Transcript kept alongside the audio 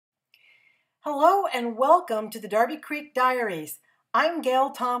Hello and welcome to the Darby Creek Diaries. I'm Gale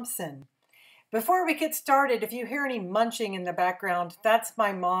Thompson. Before we get started, if you hear any munching in the background, that's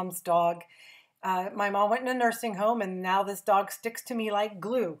my mom's dog. My mom went in a nursing home and now this dog sticks to me like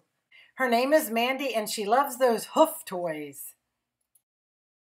glue. Her name is Mandy and she loves those hoof toys.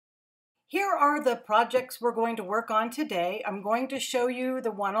 Here are the projects we're going to work on today. I'm going to show you the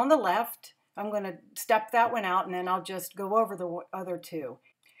one on the left. I'm going to step that one out and then I'll just go over the other two.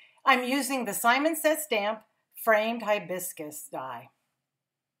 I'm using the Simon Says Stamp framed hibiscus die.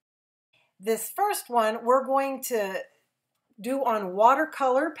 This first one we're going to do on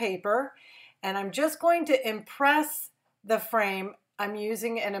watercolor paper, and I'm just going to impress the frame. I'm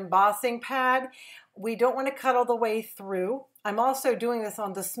using an embossing pad. We don't want to cut all the way through. I'm also doing this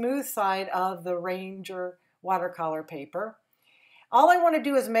on the smooth side of the Ranger watercolor paper. All I want to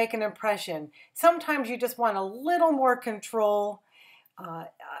do is make an impression. Sometimes you just want a little more control.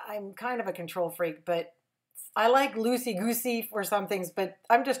 I'm kind of a control freak, but I like loosey-goosey for some things, but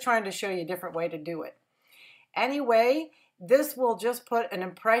I'm just trying to show you a different way to do it. Anyway, this will just put an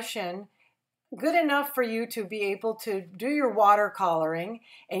impression good enough for you to be able to do your watercoloring,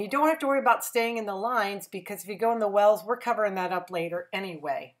 and you don't have to worry about staying in the lines because if you go in the wells, we're covering that up later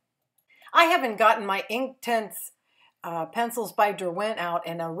anyway. I haven't gotten my Inktense pencils by Derwent out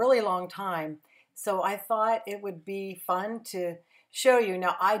in a really long time, so I thought it would be fun to show you.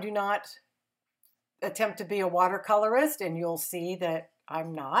 Now, I do not attempt to be a watercolorist, and you'll see that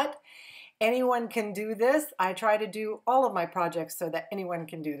I'm not. Anyone can do this. I try to do all of my projects so that anyone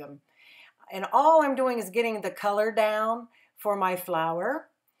can do them. And all I'm doing is getting the color down for my flower.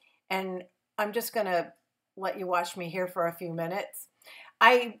 And I'm just going to let you watch me here for a few minutes.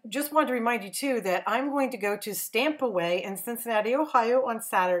 I just wanted to remind you, too, that I'm going to go to Stamp Away in Cincinnati, Ohio on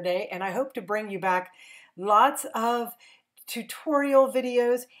Saturday, and I hope to bring you back lots of tutorial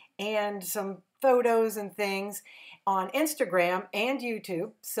videos and some photos and things on Instagram and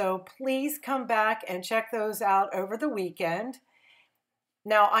YouTube. So please come back and check those out over the weekend.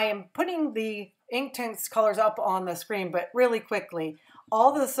 Now I am putting the Inktense colors up on the screen, but really quickly,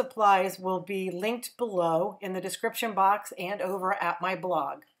 all the supplies will be linked below in the description box and over at my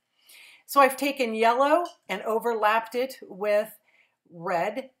blog. So I've taken yellow and overlapped it with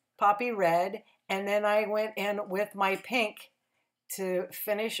red, poppy red, and then I went in with my pink to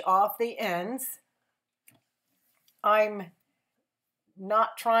finish off the ends. I'm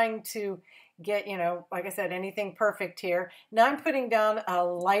not trying to get, like I said, anything perfect here. Now I'm putting down a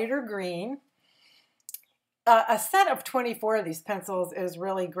lighter green. A set of 24 of these pencils is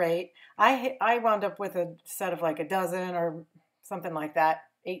really great. I wound up with a set of like a dozen or something like that,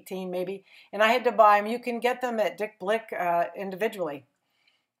 18 maybe, and I had to buy them. You can get them at Dick Blick individually.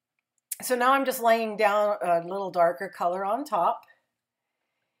 So now I'm just laying down a little darker color on top.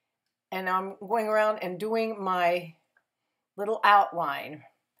 And I'm going around and doing my little outline.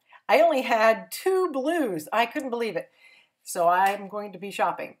 I only had 2 blues. I couldn't believe it. So I'm going to be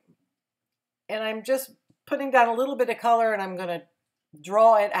shopping. And I'm just putting down a little bit of color and I'm going to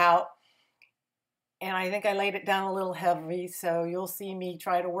draw it out. And I think I laid it down a little heavy, so you'll see me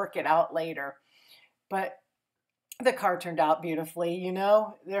try to work it out later. But the card turned out beautifully,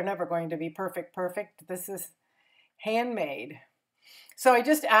 They're never going to be perfect. This is handmade. So I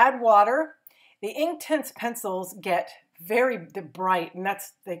just add water. The Inktense pencils get very bright, and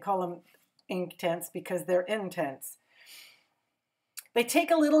they call them Inktense because they're intense. They take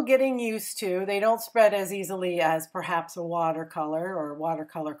a little getting used to. They don't spread as easily as perhaps a watercolor or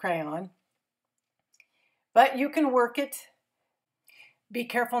watercolor crayon. But you can work it. Be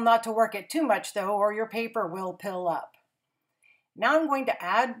careful not to work it too much, though, or your paper will pill up. Now I'm going to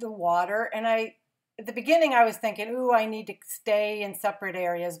add the water, and at the beginning I was thinking, ooh, I need to stay in separate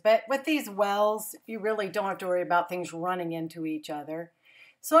areas, but with these wells, you really don't have to worry about things running into each other.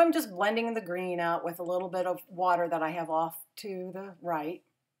 So I'm just blending the green out with a little bit of water that I have off to the right.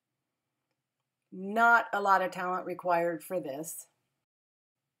 Not a lot of talent required for this.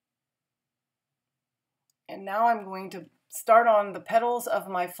 And now I'm going to start on the petals of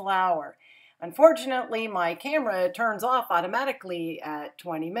my flower. Unfortunately, my camera turns off automatically at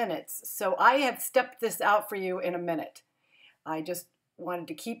 20 minutes, so I have stepped this out for you in a minute. I just wanted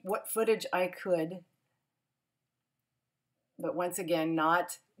to keep what footage I could, but once again,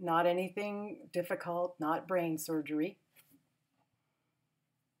 not anything difficult, not brain surgery.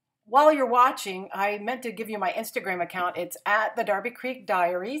 While you're watching, I meant to give you my Instagram account. It's at the Darby Creek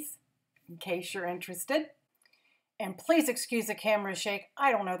Diaries, in case you're interested. And please excuse the camera shake.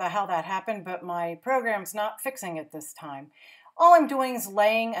 I don't know how that happened, but my program's not fixing it this time. All I'm doing is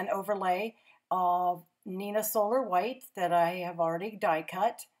laying an overlay of Nina Solar White that I have already die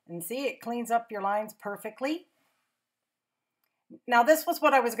cut. And see, it cleans up your lines perfectly. Now this was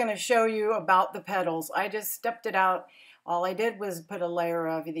what I was going to show you about the petals. I just stepped it out. All I did was put a layer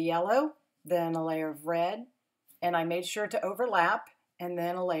of the yellow, then a layer of red, and I made sure to overlap, and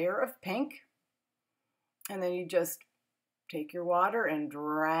then a layer of pink. And then you just take your water and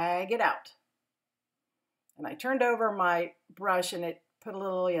drag it out. And I turned over my brush and it put a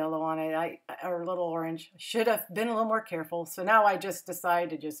little yellow on it, or a little orange. I should have been a little more careful. So now I just decided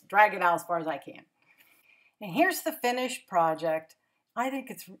to just drag it out as far as I can. And here's the finished project. I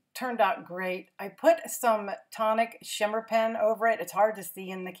think it's turned out great. I put some Tonic shimmer pen over it. It's hard to see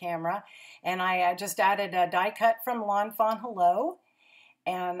in the camera. And I just added a die cut from Fawn Hello.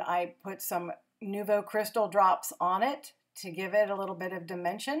 And I put some Nuvo crystal drops on it to give it a little bit of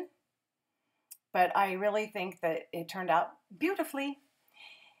dimension. But I really think that it turned out beautifully.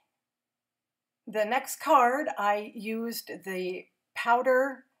 The next card, I used the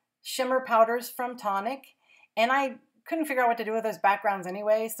shimmer powders from Tonic, and I couldn't figure out what to do with those backgrounds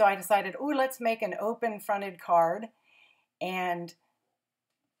anyway, so I decided, ooh, let's make an open fronted card, and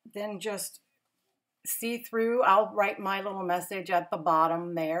then just see through. I'll write my little message at the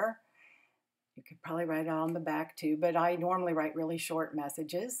bottom there. You could probably write it on the back too, but I normally write really short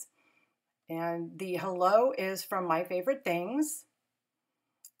messages. And the hello is from My Favorite Things.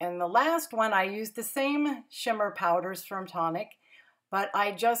 And the last one, I used the same shimmer powders from Tonic, but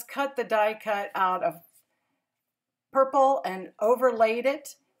I just cut the die cut out of purple and overlaid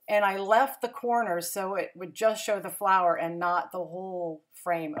it, and I left the corners so it would just show the flower and not the whole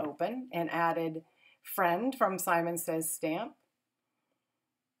frame open, and added Friend from Simon Says stamp.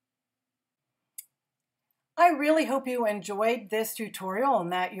 I really hope you enjoyed this tutorial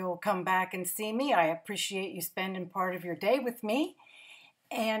and that you'll come back and see me. I appreciate you spending part of your day with me.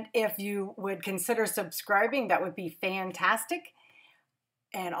 And if you would consider subscribing, that would be fantastic.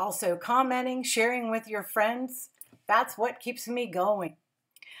 And also commenting, sharing with your friends. That's what keeps me going.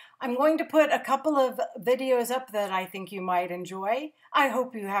 I'm going to put a couple of videos up that I think you might enjoy. I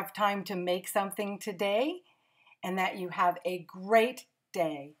hope you have time to make something today and that you have a great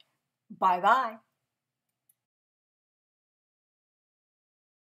day. Bye-bye.